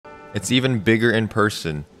It's even bigger in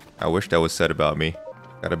person. I wish that was said about me.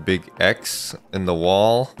 Got a big X in the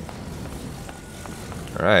wall.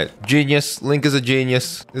 Alright. Genius. Link is a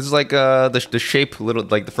genius. This is like the shape little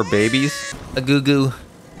like for babies. A goo goo.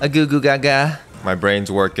 A goo goo gaga. My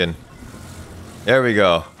brain's working. There we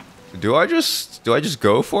go. Do I just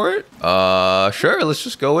go for it? Sure, let's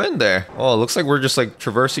just go in there. Oh, it looks like we're just like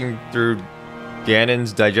traversing through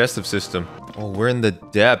Ganon's digestive system. Oh, we're in the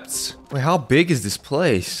depths. Wait, how big is this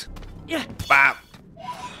place? Yeah. Bop.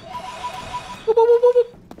 Boop, boop, boop, boop,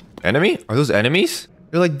 boop. Enemy? Are those enemies?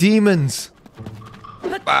 They're like demons.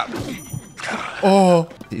 Bop. Oh,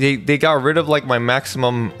 they got rid of like my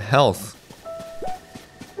maximum health.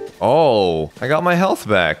 Oh, I got my health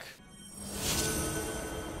back.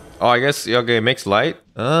 Oh, I guess, okay, it makes light.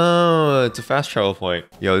 Oh, it's a fast travel point.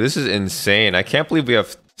 Yo, this is insane. I can't believe we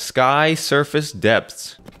have sky, surface,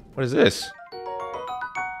 depths. What is this?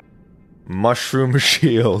 Mushroom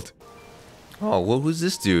shield. Oh, what was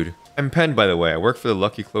this dude? I'm Pen, by the way. I work for the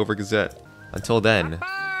Lucky Clover Gazette. Until then.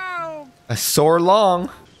 A soar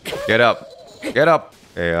long. Get up. Get up.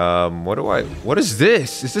 Okay, what is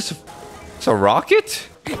this? Is this a rocket?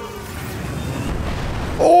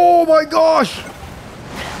 Oh my gosh!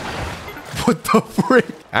 What the frick?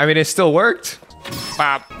 I mean, it still worked.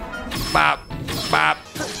 Bop. Bop. Bop.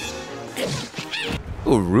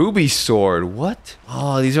 Ooh, ruby sword. What?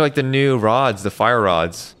 Oh, these are like the new rods, the fire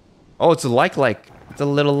rods. Oh, it's a like. It's a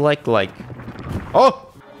little like.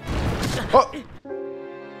 Oh! Oh!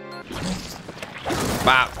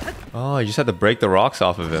 Bop. Oh, you just had to break the rocks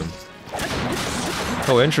off of him.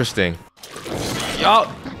 Oh, interesting. Oh!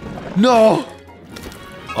 No!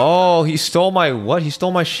 Oh, he stole my what? He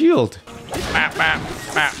stole my shield. Bop, bop,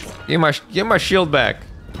 bop. Give my shield back.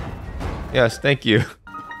 Yes, thank you.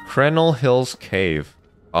 Krenel Hills Cave.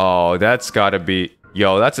 Oh, that's gotta be...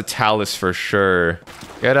 Yo, that's a talus for sure.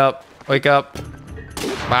 Get up. Wake up.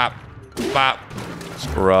 Bop. Bop.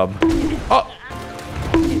 Scrub. Oh!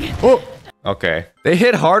 Oh! Okay. They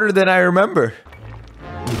hit harder than I remember.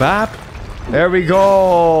 Bop. There we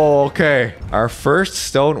go. Okay. Our first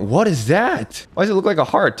stone. What is that? Why does it look like a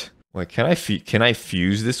heart? Wait, can I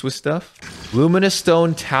fuse this with stuff? Luminous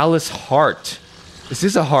stone talus heart. This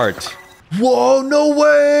is a heart. Whoa, no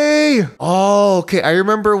way! Oh, okay. I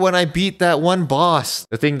remember when I beat that one boss.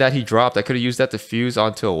 The thing that he dropped, I could have used that to fuse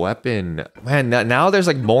onto a weapon. Man, now there's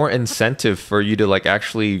like more incentive for you to like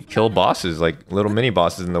actually kill bosses, like little mini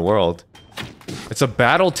bosses in the world. It's a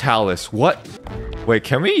battle talus. What? Wait,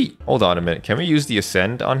 can we... Hold on a minute. Can we use the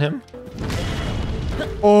ascend on him?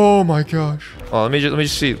 Oh my gosh. Oh, let me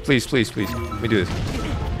just see. Please. Let me do this.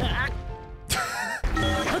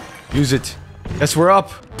 Use it. Yes, we're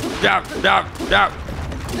up. Yeah.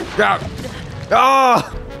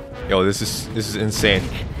 Ah! Yo, this is insane.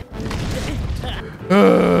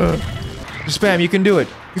 Spam, you can do it.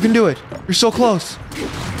 You can do it. You're so close.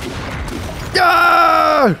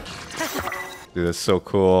 Yeah! Dude, that's so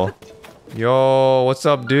cool. Yo, what's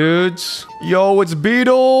up, dudes? Yo, it's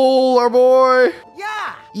Beetle, our boy.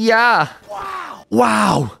 Yeah.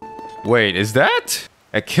 Wow. Wait, is that?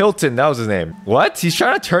 At Kilton, that was his name. What? He's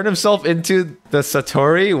trying to turn himself into the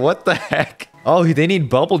Satori? What the heck? Oh, they need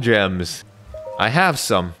bubble gems. I have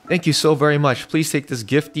some. Thank you so very much. Please take this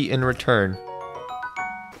gifty in return.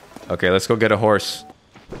 Okay, let's go get a horse.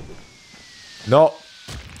 No.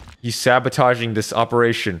 He's sabotaging this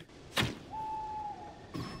operation.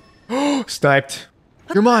 Sniped.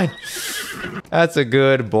 You're mine. That's a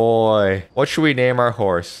good boy. What should we name our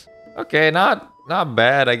horse? Okay, not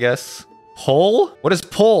bad, I guess. Pull? What is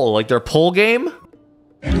pull? Like their pull game?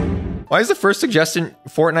 Why is the first suggestion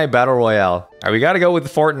Fortnite Battle Royale? Alright, we gotta go with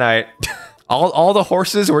Fortnite. all the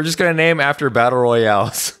horses we're just gonna name after Battle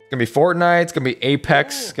Royales. It's gonna be Fortnite, it's gonna be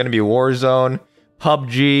Apex, it's gonna be Warzone,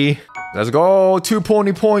 PUBG. Let's go, 2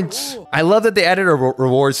 pony points. I love that they added a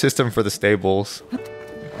reward system for the stables.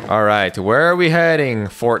 Alright, where are we heading,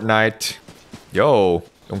 Fortnite? Yo,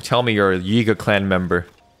 don't tell me you're a Yiga clan member.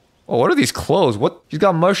 Oh, what are these clothes? What? She's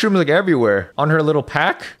got mushrooms like everywhere. On her little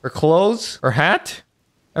pack? Her clothes? Her hat?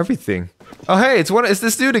 Everything. Oh, hey, it's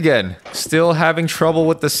this dude again. Still having trouble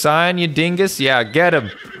with the sign, you dingus? Yeah, get him.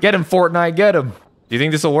 Get him, Fortnite, get him. Do you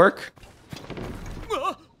think this will work?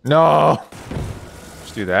 No.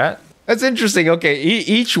 Just do that. That's interesting. Okay,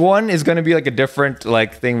 each one is going to be like a different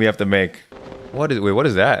like thing we have to make. Wait, what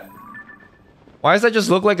is that? Why does that just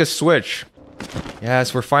look like a switch?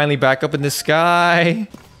 Yes, we're finally back up in the sky.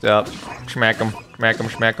 Up. Smack him. Smack him.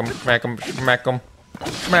 Smack him. Smack him. Smack him.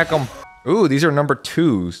 Smack him. Ooh, these are number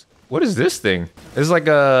 2s. What is this thing? This is like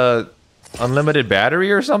a unlimited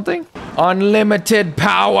battery or something? Unlimited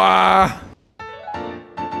power!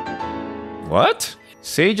 What?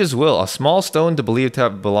 Sage's will. A small stone to believe to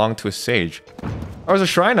have belonged to a sage. Oh, there's a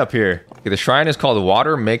shrine up here. Okay, the shrine is called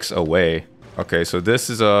Water Makes a Way. Okay, so this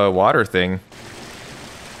is a water thing.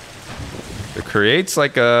 It creates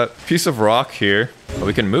like a piece of rock here. Oh,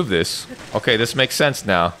 we can move this. Okay, this makes sense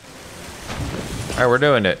now. Alright, we're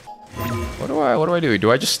doing it. What do I do?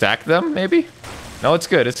 Do I just stack them, maybe? No, it's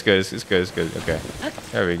good. It's good. It's good. It's good. Okay.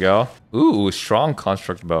 There we go. Ooh, strong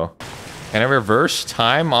construct bow. Can I reverse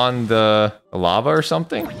time on the lava or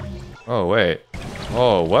something? Oh, wait.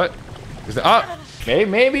 Oh, what? Is that, ah!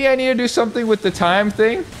 Maybe I need to do something with the time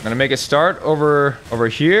thing. I'm gonna make it start over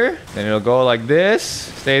here. Then it'll go like this.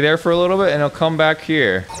 Stay there for a little bit, and it'll come back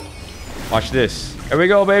here. Watch this. There we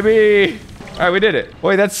go, baby. All right, we did it.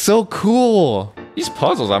 Wait, that's so cool. These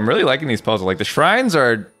puzzles, I'm really liking these puzzles. Like the shrines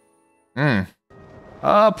are,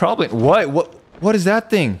 probably. What is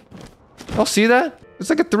that thing? Y'all see that? It's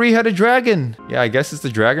like a 3-headed dragon. Yeah, I guess it's the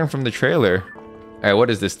dragon from the trailer. Alright, what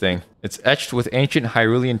is this thing? It's etched with ancient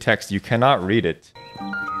Hyrulean text. You cannot read it.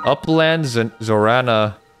 Upland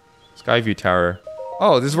Zorana Skyview Tower.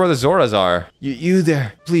 Oh, this is where the Zoras are. You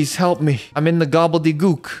there. Please help me. I'm in the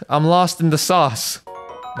gobbledygook. I'm lost in the sauce.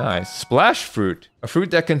 Nice. Splash fruit. A fruit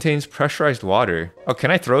that contains pressurized water. Oh, can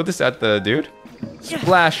I throw this at the dude?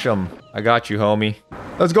 Splash him. I got you, homie.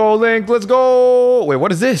 Let's go, Link. Let's go. Wait,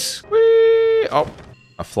 what is this? Whee! Oh.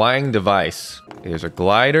 A flying device. There's a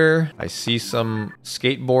glider. I see some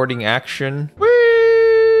skateboarding action. Whee!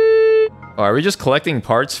 Oh, are we just collecting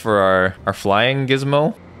parts for our flying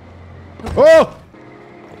gizmo? Oh!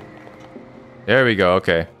 There we go.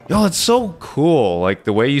 Okay. Yo, it's so cool. Like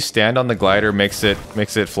the way you stand on the glider makes it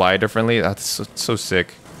fly differently. That's so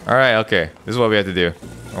sick. All right. Okay. This is what we have to do.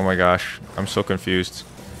 Oh my gosh. I'm so confused.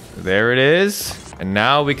 There it is. And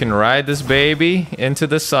now we can ride this baby into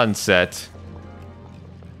the sunset.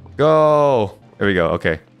 Go. There we go.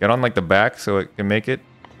 Okay. Get on like the back so it can make it.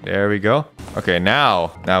 There we go. Okay,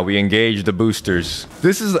 now we engage the boosters.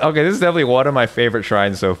 This is definitely one of my favorite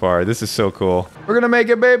shrines so far. This is so cool. We're gonna make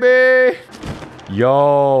it, baby.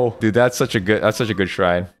 Yo, dude, that's such a good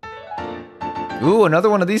shrine. Ooh, another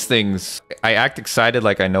one of these things. I act excited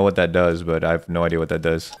like I know what that does, but I have no idea what that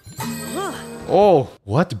does. Oh,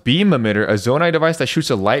 what? Beam emitter, a zonai device that shoots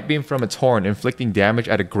a light beam from its horn, inflicting damage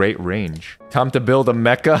at a great range. Time to build a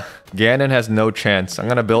mecha. Ganon has no chance. I'm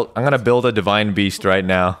gonna build a divine beast right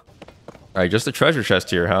now. All right, just a treasure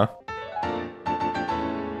chest here, huh?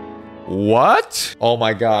 What? Oh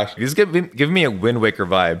my gosh, this is giving me a Wind Waker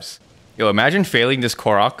vibes. Yo, imagine failing this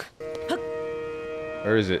Korok.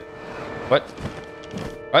 Where is it? What?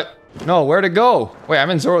 What? No, where'd it go? Wait, I'm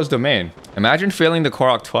in Zoro's domain. Imagine failing the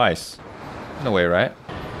Korok twice. No way, right?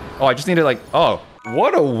 Oh, I just need to like... Oh,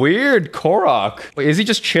 what a weird Korok. Wait, is he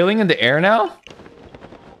just chilling in the air now?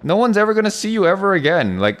 No one's ever gonna see you ever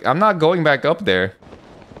again. Like, I'm not going back up there.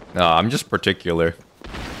 No, I'm just particular.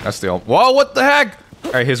 That's the only... Whoa, what the heck?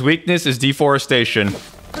 Alright, his weakness is deforestation.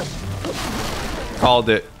 Called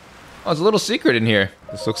it. Oh, it's a little secret in here.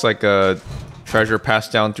 This looks like a treasure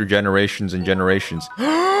passed down through generations and generations.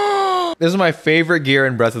 This is my favorite gear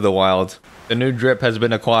in Breath of the Wild. The new drip has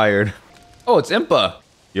been acquired. Oh, it's Impa.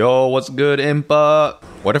 Yo, what's good, Impa?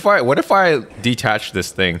 What if I detach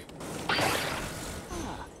this thing?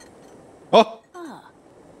 Oh! Oh,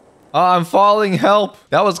 I'm falling, help!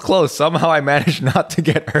 That was close. Somehow I managed not to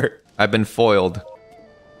get hurt. I've been foiled.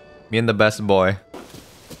 Me and the best boy.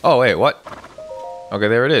 Oh, wait, what? Okay,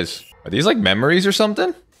 there it is. Are these like memories or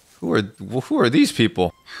something? Who are these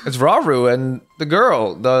people? It's Rauru and the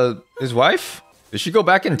girl, his wife? Did she go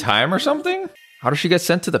back in time or something? How did she get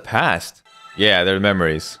sent to the past? Yeah, they're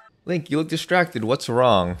memories. Link, you look distracted. What's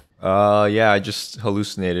wrong? Yeah, I just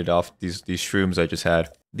hallucinated off these shrooms I just had.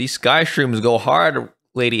 These sky shrooms go hard,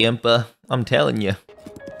 Lady Impa. I'm telling you.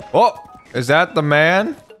 Oh, is that the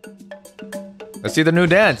man? Let's see the new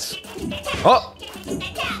dance. Oh!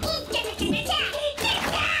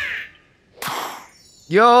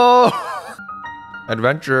 Yo!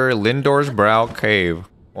 Adventurer Lindor's Brow Cave.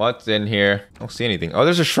 What's in here? I don't see anything. Oh,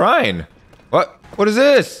 there's a shrine. What? What is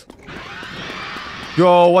this?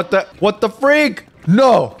 Yo, what the freak?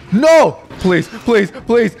 No, no! Please, please,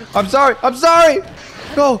 please. I'm sorry, I'm sorry!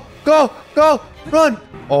 Go, go, go, run!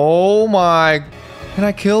 Oh my. Can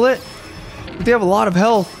I kill it? They have a lot of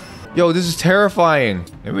health. Yo, this is terrifying.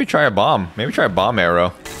 Maybe we try a bomb. Maybe try a bomb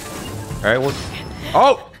arrow. Alright, well.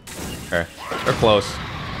 Oh! Okay, they're close.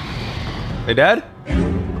 They dead?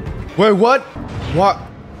 Wait, what? What?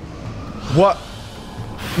 What?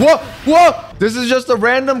 What? What? This is just a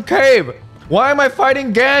random cave. Why am I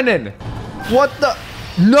fighting Ganon? What the?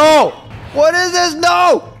 No! What is this?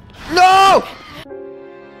 No! No!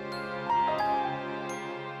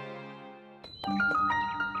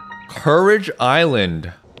 Courage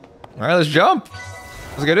Island. All right, let's jump.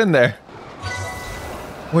 Let's get in there.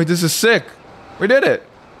 Wait, this is sick. We did it.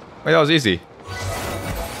 Wait, that was easy.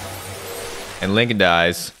 And Link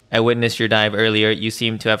dies. I witnessed your dive earlier. You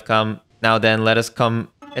seem to have come. Now then, let us come.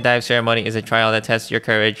 A dive ceremony is a trial that tests your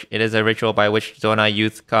courage. It is a ritual by which Zona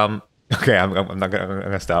youth come. Okay, I'm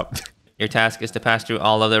gonna stop. Your task is to pass through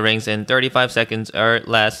all of the rings in 35 seconds or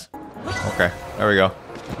less. Okay, there we go.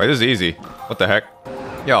 Wait, this is easy. What the heck?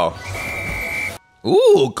 Yo.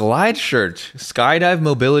 Ooh, glide shirt. Skydive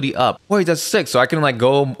mobility up. Wait, that's sick. So I can like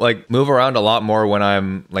go, like move around a lot more when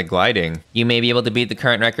I'm like gliding. You may be able to beat the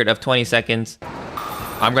current record of 20 seconds.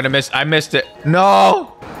 I'm gonna miss. I missed it.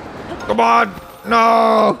 No. Come on.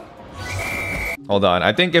 No. Hold on.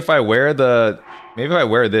 I think if I wear the... Maybe if I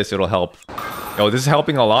wear this, it'll help. Yo, this is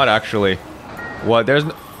helping a lot, actually. What? There's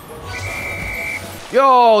no...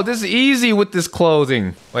 Yo, this is easy with this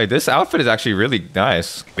clothing. Wait, this outfit is actually really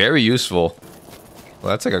nice. Very useful. Well,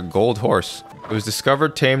 that's like a gold horse. It was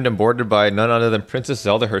discovered, tamed, and boarded by none other than Princess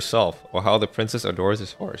Zelda herself. Or how the princess adores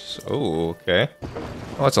this horse. Oh, okay.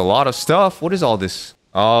 Oh, that's a lot of stuff. What is all this?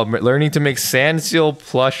 Oh, learning to make sand seal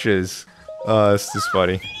plushes. This is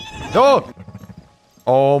funny. Oh!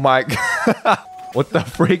 Oh my god. What the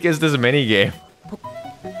freak is this minigame?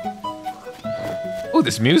 Oh,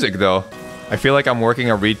 this music though. I feel like I'm working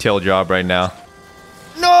a retail job right now.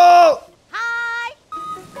 No! Hi!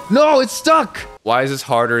 No, it's stuck! Why is this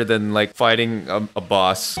harder than like fighting a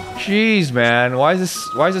boss? Jeez, man. Why is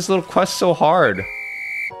this little quest so hard?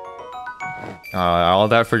 All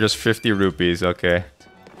that for just 50 rupees, okay.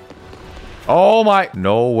 Oh my...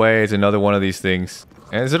 No way, it's another one of these things.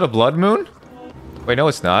 And is it a blood moon? Wait, no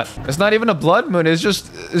it's not. It's not even a blood moon, it's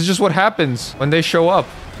just what happens when they show up.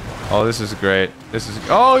 Oh, this is great. This is...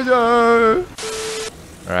 Oh, no!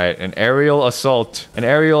 Alright, an aerial assault. An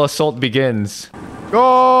aerial assault begins.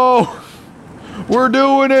 Go! We're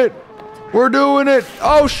doing it! We're doing it!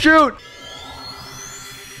 Oh, shoot!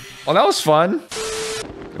 Well, that was fun.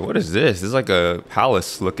 What is this? This is like a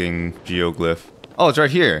palace-looking geoglyph. Oh, it's right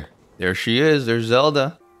here. There she is. There's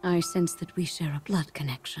Zelda. I sense that we share a blood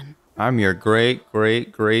connection. I'm your great grandma.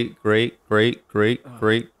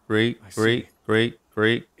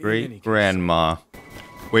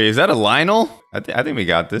 Wait, is that a Lionel? I think we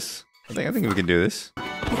got this. I think we can do this.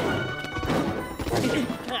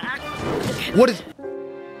 What is...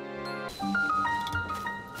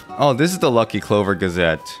 Oh, this is the Lucky Clover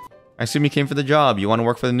Gazette. I assume you came for the job. You want to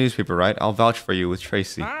work for the newspaper, right? I'll vouch for you with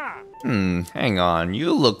Tracy. Hang on.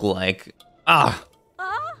 You look like...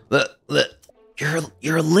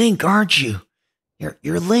 You're Link, aren't you?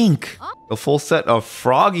 You're Link. The full set of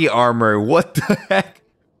froggy armor. What the heck?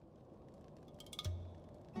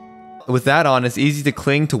 With that on, it's easy to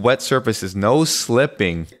cling to wet surfaces. No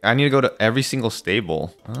slipping. I need to go to every single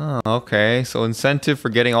stable. Oh, okay. So incentive for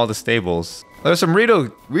getting all the stables. There's some Rito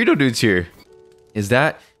dudes here. Is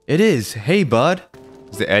that... It is. Hey, bud.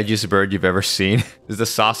 It's the edgiest bird you've ever seen. This is the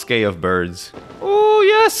Sasuke of birds. Oh,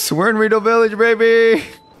 yes. We're in Rito Village, baby.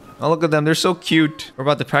 Oh, look at them. They're so cute. We're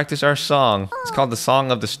about to practice our song. It's called the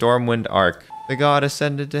Song of the Stormwind Ark. The god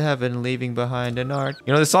ascended to heaven, leaving behind an ark.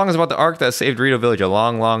 You know, the song is about the ark that saved Rito Village a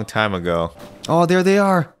long, long time ago. Oh, there they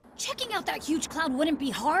are. Checking out that huge cloud wouldn't be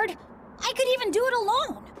hard. I could even do it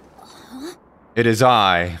alone. Huh? It is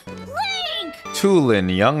I. Link!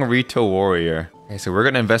 Tulin, young Rito warrior. Okay, so we're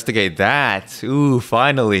gonna investigate that. Ooh,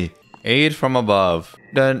 finally. Aid from above.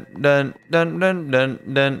 Dun, dun, dun, dun, dun,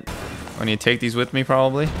 dun. I need to take these with me,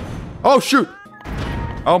 probably. Oh, shoot!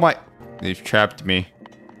 Oh, my... They've trapped me.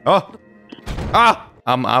 Oh! Ah!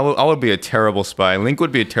 I would be a terrible spy. Link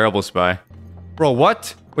would be a terrible spy. Bro,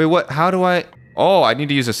 what? Wait, what? How do I... Oh, I need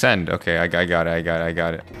to use Ascend. Okay, I got it.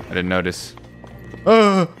 I didn't notice.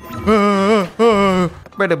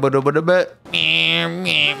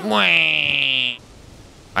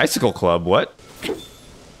 Icicle Club, what?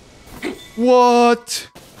 What?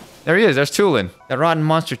 There he is, there's Tulin. That rotten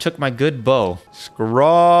monster took my good bow.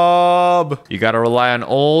 Scrub! You gotta rely on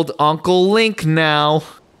old Uncle Link now.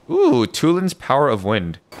 Ooh, Tulin's Power of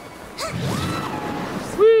Wind.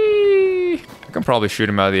 Whee! I can probably shoot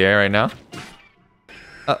him out of the air right now.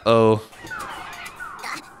 Uh-oh.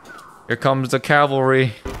 Here comes the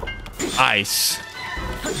cavalry. Ice.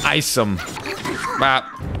 Ice 'em. Bap.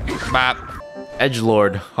 Bap.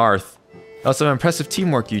 Edgelord. Hearth. That was some impressive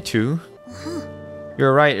teamwork, you two.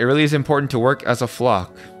 You're right, it really is important to work as a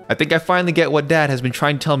flock. I think I finally get what Dad has been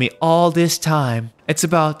trying to tell me all this time. It's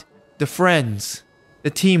about the friends, the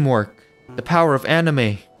teamwork, the power of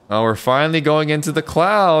anime. Oh, we're finally going into the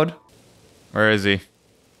cloud. Where is he?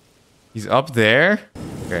 He's up there?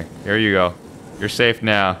 Okay, here you go. You're safe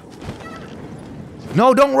now.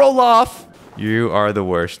 No, don't roll off. You are the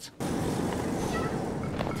worst.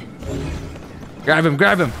 Grab him,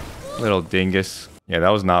 grab him. Little dingus. Yeah, that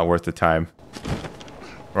was not worth the time.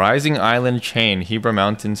 Rising Island Chain, Hebra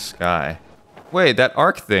Mountain Sky. Wait, that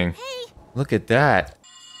arc thing. Hey. Look at that.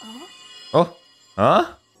 Oh,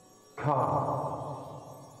 huh?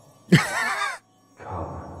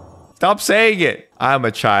 Stop saying it. I'm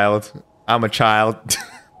a child. I'm a child.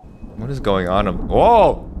 What is going on?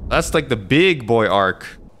 Whoa, that's like the big boy arc.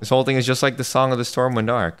 This whole thing is just like the Song of the Stormwind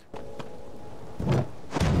arc.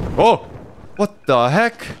 Oh, what the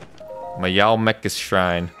heck? Mayalmekis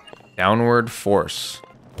Shrine. Downward Force.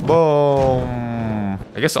 Boom.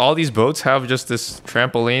 I guess all these boats have just this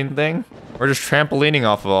trampoline thing. We're just trampolining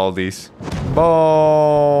off of all these.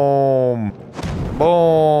 Boom.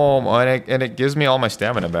 Boom. Oh, and it gives me all my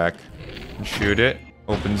stamina back. Shoot it.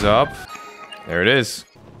 Opens up. There it is.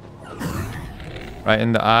 Right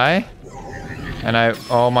in the eye. And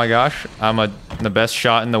oh my gosh, I'm the best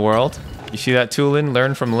shot in the world. You see that, Tulin?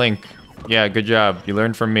 Learn from Link. Yeah, good job. You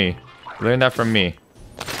learned from me. You learned that from me.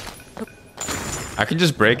 I can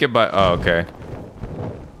just break it by... Oh, okay.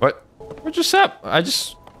 What just happened? I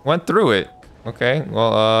just went through it. Okay,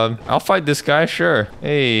 well, I'll fight this guy, sure.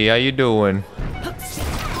 Hey, how you doing?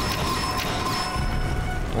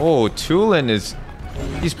 Oh, Tulin is...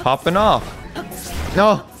 He's popping off.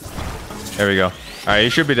 No! There we go. Alright,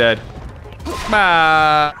 you should be dead.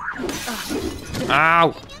 Ah!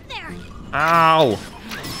 Ow! Ow!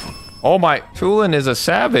 Oh my... Tulin is a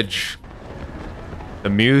savage. The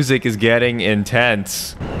music is getting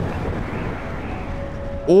intense.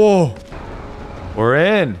 Oh! We're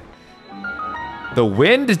in. The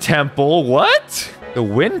Wind Temple? What? The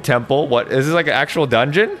Wind Temple? What? Is this like an actual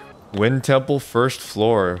dungeon? Wind Temple first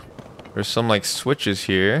floor. There's some like switches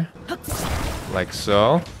here. Like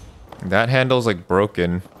so. That handle's like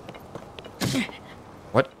broken.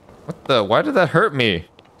 What? What the? Why did that hurt me?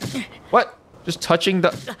 What? Just touching the...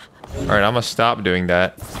 Alright, I'm gonna stop doing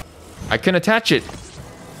that. I can attach it.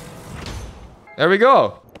 There we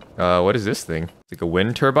go. What is this thing? It's like a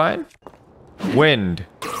wind turbine? Wind.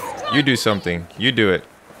 You do something. You do it.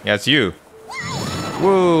 Yeah, it's you.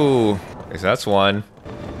 Woo. Okay, so that's one.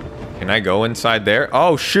 Can I go inside there?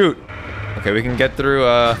 Oh, shoot. Okay, we can get through,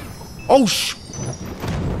 Oh,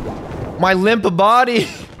 my limp body.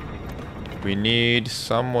 We need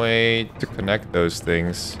some way to connect those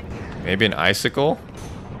things. Maybe an icicle?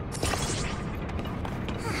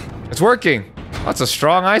 It's working. That's a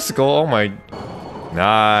strong icicle. Oh my...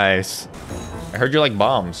 Nice. I heard you like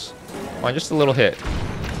bombs. Come on, just a little hit.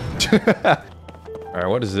 Alright,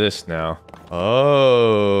 what is this now?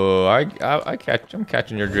 Oh, I'm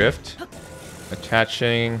catching your drift.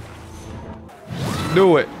 Attaching.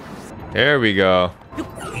 Do it. There we go.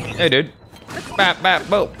 Hey, dude. Bap, bap,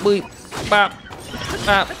 boop, boop, bap,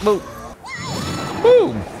 bap, boop.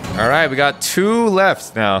 Boom. Alright, we got 2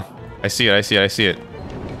 left now. I see it, I see it, I see it.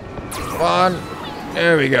 Come on.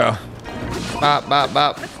 There we go. Bop, bop,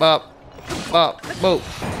 bop, bop, bop, boop.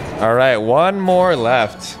 Alright, 1 more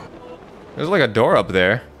left. There's like a door up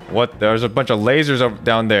there. What? There's a bunch of lasers up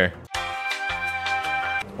down there.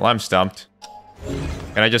 Well, I'm stumped.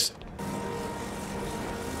 Can I just...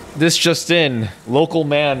 This just in. Local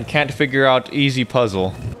man can't figure out easy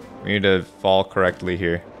puzzle. We need to fall correctly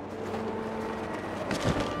here.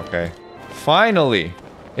 Okay. Finally!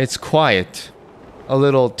 It's quiet. A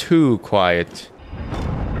little too quiet.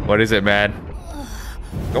 What is it, man?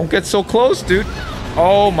 Don't get so close, dude.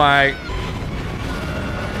 Oh my...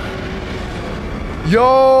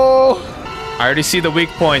 Yo! I already see the weak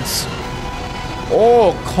points.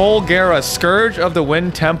 Oh, Colgera, Scourge of the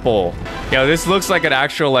Wind Temple. Yo, this looks like an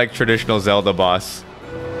actual, like, traditional Zelda boss.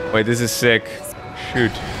 Wait, this is sick.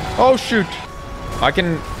 Shoot. Oh, shoot. I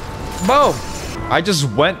can... Boom! I just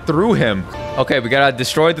went through him. Okay, we gotta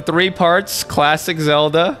destroy the 3 parts. Classic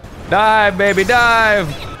Zelda. Dive, baby, dive!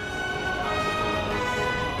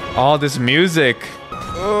 All this music.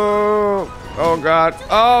 Oh, oh god.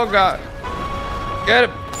 Oh god. Get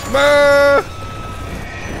him.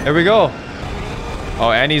 There we go.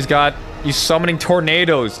 Oh, and he's summoning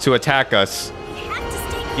tornadoes to attack us.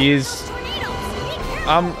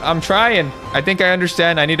 I'm trying. I think I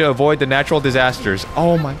understand. I need to avoid the natural disasters.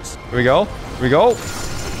 Oh my. Here we go. Here we go.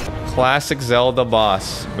 Classic Zelda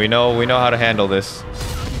boss. We know how to handle this.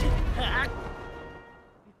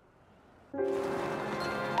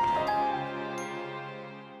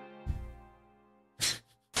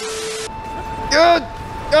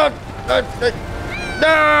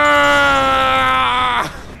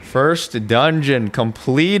 First dungeon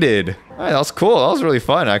completed. Alright, that was cool. That was really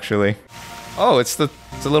fun, actually. Oh, it's a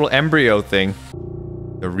little embryo thing.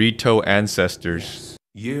 The Rito ancestors.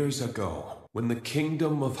 Years ago, when the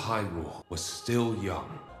kingdom of Hyrule was still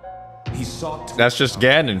young, he sought to... That's just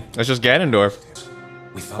Ganon. That's just Ganondorf.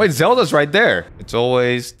 Wait, Zelda's right there. It's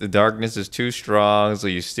always the darkness is too strong, so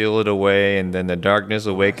you steal it away, and then the darkness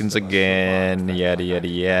awakens again. Yada, yada,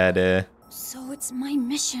 yada. So it's my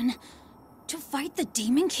mission to fight the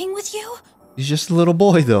Demon King with you? He's just a little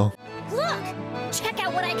boy, though. Look! Check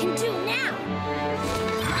out what I can do now!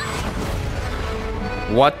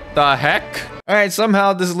 What the heck? Alright,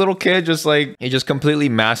 somehow this little kid just like, he just completely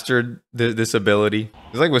mastered this ability.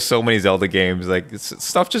 It's like with so many Zelda games, like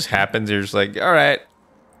stuff just happens. You're just like, alright,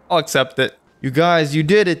 I'll accept it. You guys, you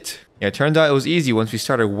did it. Yeah, it turned out it was easy once we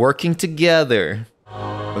started working together.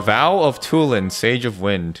 The Vow of Tulin, Sage of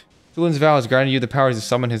Wind. Tulin's vow has granted you the power to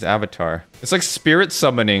summon his avatar. It's like spirit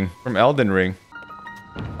summoning from Elden Ring.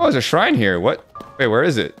 Oh, there's a shrine here. What? Wait, where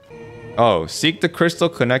is it? Oh, seek the crystal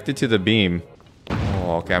connected to the beam.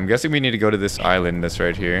 Oh, okay. I'm guessing we need to go to this island that's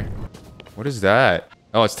right here. What is that?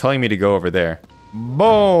 Oh, it's telling me to go over there.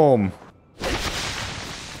 Boom!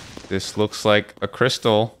 This looks like a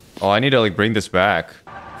crystal. Oh, I need to like bring this back.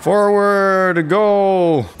 Forward,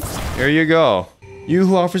 go! Here you go. You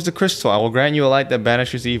who offers the crystal, I will grant you a light that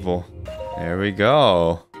banishes evil. There we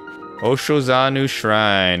go. Oshozanu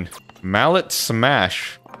Shrine. Mallet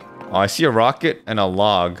Smash. Oh, I see a rocket and a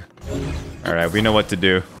log. Alright, we know what to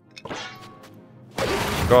do.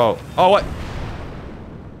 Go. Oh, what?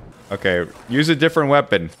 Okay, use a different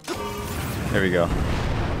weapon. There we go.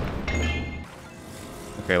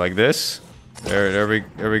 Okay, like this. There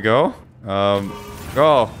we go.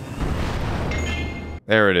 Go.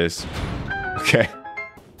 There it is. Okay.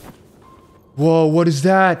 Whoa, what is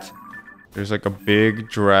that? There's like a big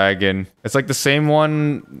dragon. It's like the same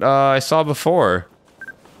one I saw before.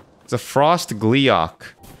 It's a Frost Gleeok.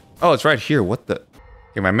 Oh, it's right here. What the?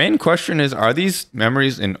 Okay, my main question is, are these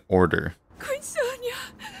memories in order? Queen Sonia!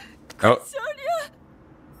 Oh. Sonia!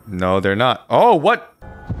 No, they're not. Oh, what?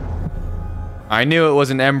 I knew it was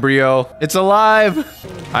an embryo. It's alive!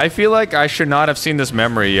 I feel like I should not have seen this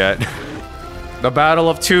memory yet. The battle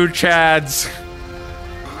of two Chads.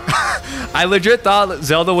 I legit thought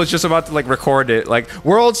Zelda was just about to like record it. Like,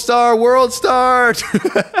 World Star, World Star!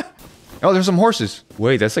 Oh, there's some horses.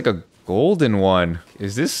 Wait, that's like a golden one.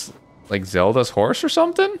 Is this like Zelda's horse or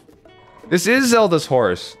something? This is Zelda's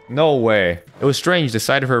horse. No way. It was strange. The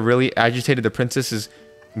sight of her really agitated the princess's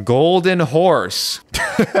golden horse.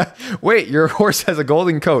 Wait, your horse has a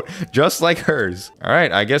golden coat, just like hers. All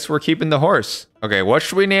right, I guess we're keeping the horse. Okay, what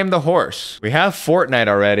should we name the horse? We have Fortnite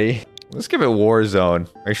already. Let's give it Warzone.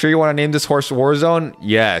 Are you sure you want to name this horse Warzone?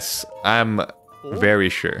 Yes, I'm very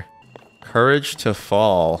sure. Courage to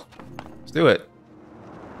fall. Let's do it.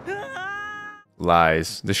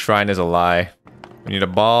 Lies. This shrine is a lie. We need a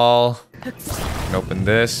ball. Can open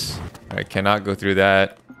this. I cannot go through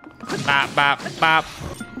that. Bop, bop, bop.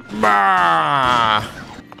 Bah!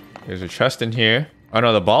 There's a chest in here. Oh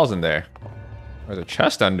no, the ball's in there. There's a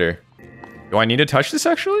chest under. Do I need to touch this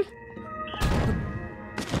actually?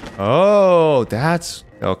 Oh, that's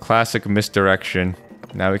a classic misdirection.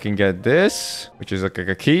 Now we can get this, which is like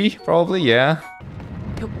a key, probably, yeah.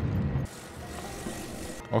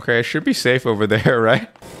 Okay, it should be safe over there, right?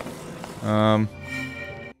 Don,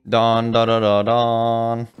 da, da, da,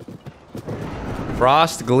 don.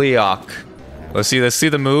 Frost Gleeok. Let's see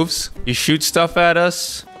the moves. He shoots stuff at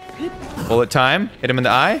us. Bullet time. Hit him in the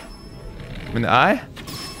eye. Hit him in the eye.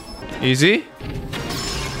 Easy.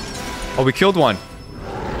 Oh, we killed one.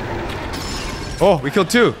 Oh, we killed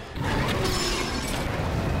two.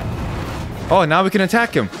 Oh, now we can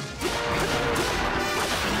attack him.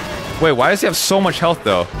 Wait, why does he have so much health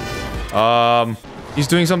though? He's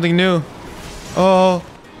doing something new. Oh,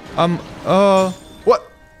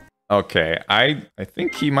 what? Okay, I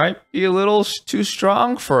think he might be a little too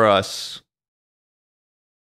strong for us.